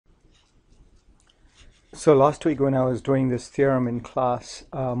So last week when I was doing this theorem in class,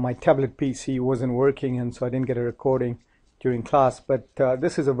 my tablet PC wasn't working, and so I didn't get a recording during class. But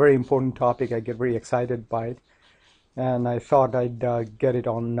this is a very important topic. I get very excited by it, and I thought I'd get it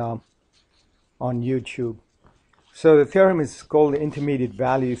on YouTube. So the theorem is called the intermediate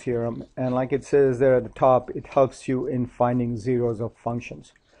value theorem, and like it says there at the top, it helps you in finding zeros of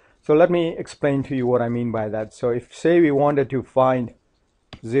functions. So let me explain to you what I mean by that. So if, say, we wanted to find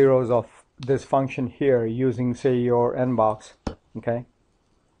zeros of this function here using, say, your n box, okay?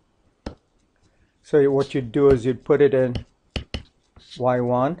 So what you'd do is you'd put it in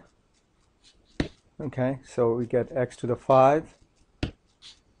y1, okay? So we get x to the 5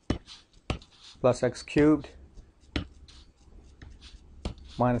 plus x cubed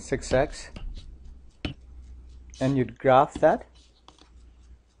minus 6x, and you'd graph that.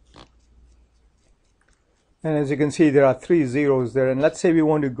 And as you can see, there are 3 zeros there. And let's say we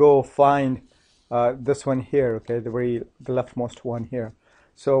want to go find this one here, okay, the leftmost one here.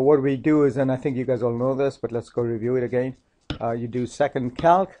 So what we do is, and I think you guys all know this, but let's go review it again. You do second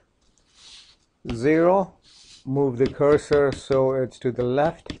calc, 0, move the cursor so it's to the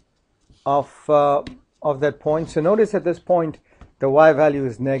left of that point. So notice at this point, the y value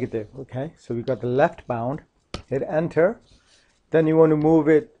is negative, okay? So we got the left bound, hit enter. Then you want to move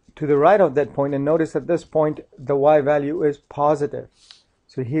it to the right of that point, and notice at this point the y value is positive.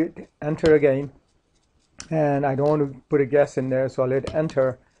 So hit enter again, and I don't want to put a guess in there, so I'll hit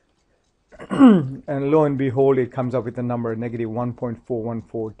enter, and lo and behold, it comes up with the number negative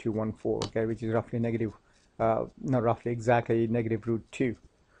 1.414214, okay, which is roughly negative, not roughly, exactly negative root 2.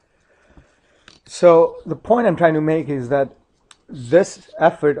 So the point I'm trying to make is that this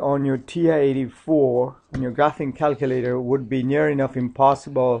effort on your TI-84 on your graphing calculator would be near enough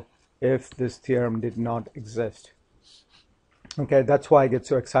impossible if this theorem did not exist. Okay, that's why I get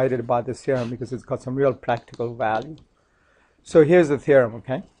so excited about this theorem, because it's got some real practical value. So here's the theorem,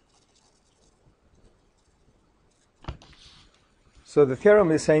 okay? So the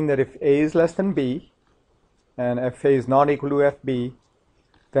theorem is saying that if A is less than B and if A is not equal to FB,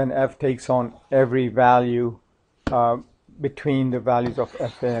 then F takes on every value between the values of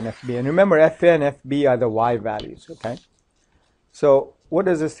FA and FB. And remember, FA and FB are the y values, okay? So what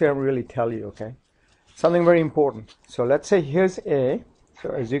does this theorem really tell you, okay? Something very important. So let's say here's A. So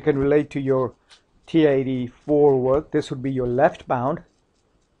as you can relate to your TI-84 work, this would be your left bound.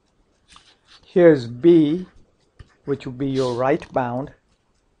 Here's B, which would be your right bound,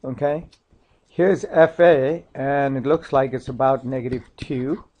 okay? Here's FA, and it looks like it's about negative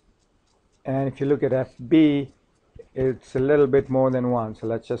 2. And if you look at FB, it's a little bit more than 1, so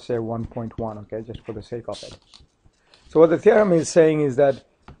let's just say 1.1, okay, just for the sake of it. So what the theorem is saying is that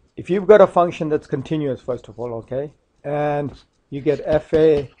if you've got a function that's continuous, first of all, okay, and you get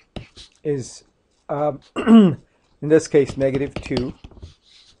FA is, in this case, negative 2,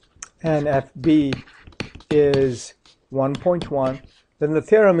 and FB is 1.1, then the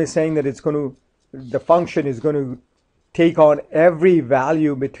theorem is saying that the function is going to take on every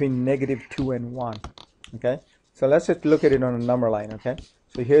value between negative 2 and 1, okay? So let's just look at it on a number line, okay?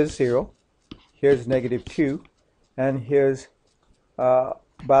 So here's 0, here's negative 2, and here's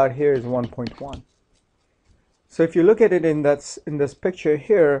about here is 1.1. So if you look at it in this picture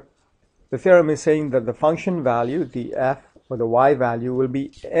here, the theorem is saying that the function value, the f or the y value, will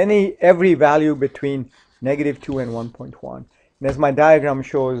be every value between negative 2 and 1.1. And as my diagram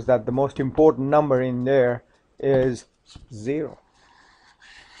shows, that the most important number in there is 0.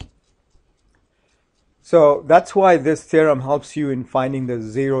 So that's why this theorem helps you in finding the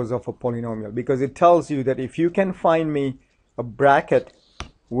zeros of a polynomial, because it tells you that if you can find me a bracket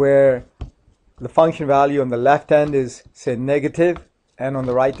where the function value on the left end is, say, negative and on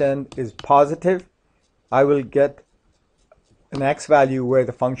the right end is positive, I will get an x value where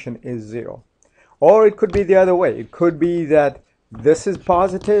the function is 0. Or it could be the other way. It could be that this is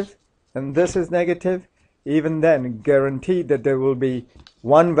positive and this is negative. Even then, guaranteed that there will be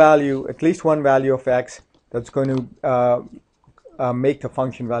one value, at least one value of x that's going to make the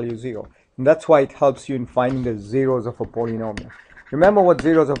function value 0. And that's why it helps you in finding the zeros of a polynomial. Remember what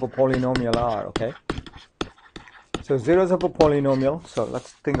zeros of a polynomial are, okay? So zeros of a polynomial, so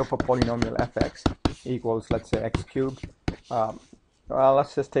let's think of a polynomial fx equals, let's say, x cubed. Well,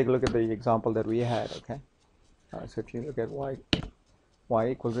 let's just take a look at the example that we had, okay? So if you look at y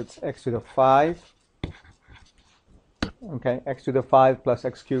equals, it's x to the 5. Okay, x to the 5 plus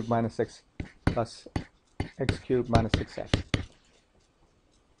x cubed minus 6 plus x cubed minus 6x.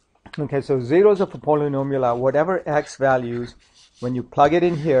 Okay, so zeros of a polynomial are whatever x values, when you plug it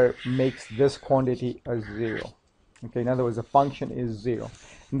in here, makes this quantity a 0. Okay, in other words, the function is 0.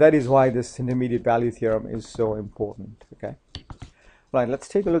 And that is why this intermediate value theorem is so important. Okay, right, let's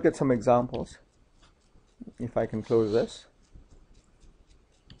take a look at some examples. If I can close this.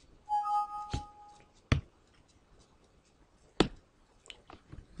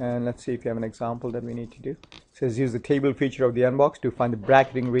 And let's see if you have an example that we need to do. It says use the table feature of the n box to find the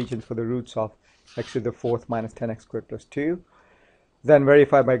bracketing region for the roots of x to the 4th minus 10x squared plus 2. Then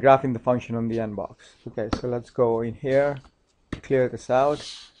verify by graphing the function on the n box. Okay, so let's go in here, clear this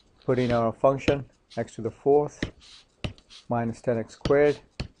out, put in our function x to the 4th minus 10x squared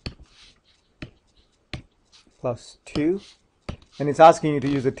plus 2. And it's asking you to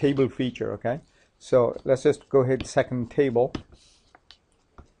use the table feature, okay? So let's just go hit second table.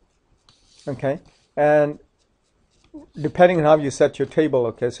 Okay, and depending on how you set your table,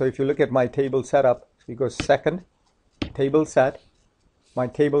 okay, so if you look at my table setup, you go second, table set, my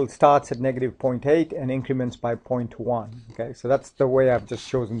table starts at negative 0.8 and increments by 0.1, okay, so that's the way I've just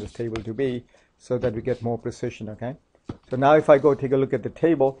chosen this table to be so that we get more precision, okay. So now if I go take a look at the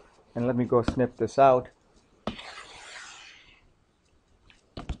table, and let me go snip this out,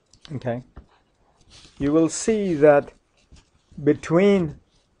 okay, you will see that between,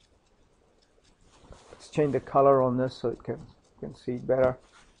 change the color on this so you can see it better.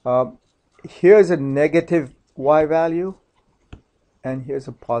 Here's a negative y value and here's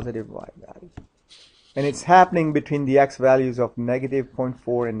a positive y value, and it's happening between the x values of negative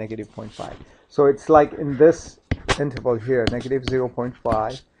 0.4 and negative 0.5. So it's like in this interval here, negative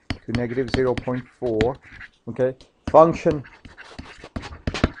 0.5 to negative 0.4, okay, function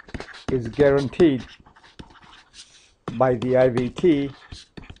is guaranteed by the IVT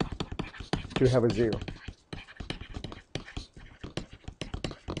to have a 0.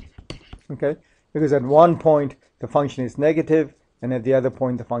 Okay, because at one point the function is negative and at the other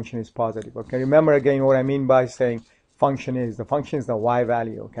point the function is positive. Okay, remember again what I mean by saying function is the y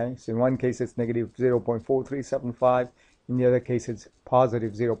value. Okay, so in one case it's negative 0.4375, in the other case it's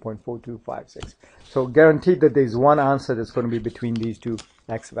positive 0.4256. So guaranteed that there's one answer that's going to be between these two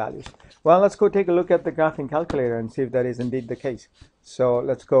x values. Well, let's go take a look at the graphing calculator and see if that is indeed the case. So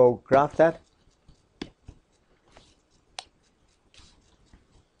let's go graph that.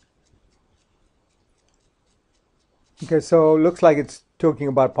 Okay, so looks like it's talking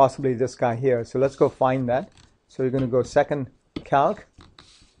about possibly this guy here. So let's go find that. So you're going to go second calc,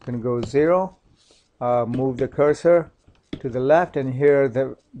 going to go 0, move the cursor to the left, and here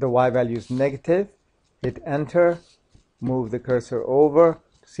the y value is negative. Hit enter, move the cursor over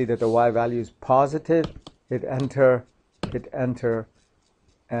to see that the y value is positive. Hit enter,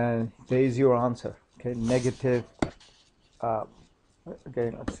 and there is your answer. Okay, negative.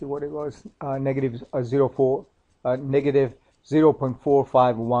 Okay, let's see what it was. Negative 0.4. Negative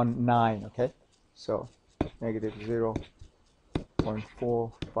 0.4519, okay, so negative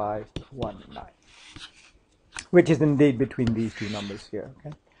 0.4519, which is indeed between these two numbers here,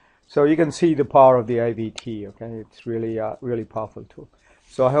 okay. So you can see the power of the IVT, okay, it's really really powerful tool.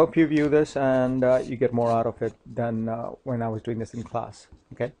 So I hope you view this and you get more out of it than when I was doing this in class.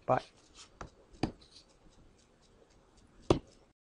 Okay, bye.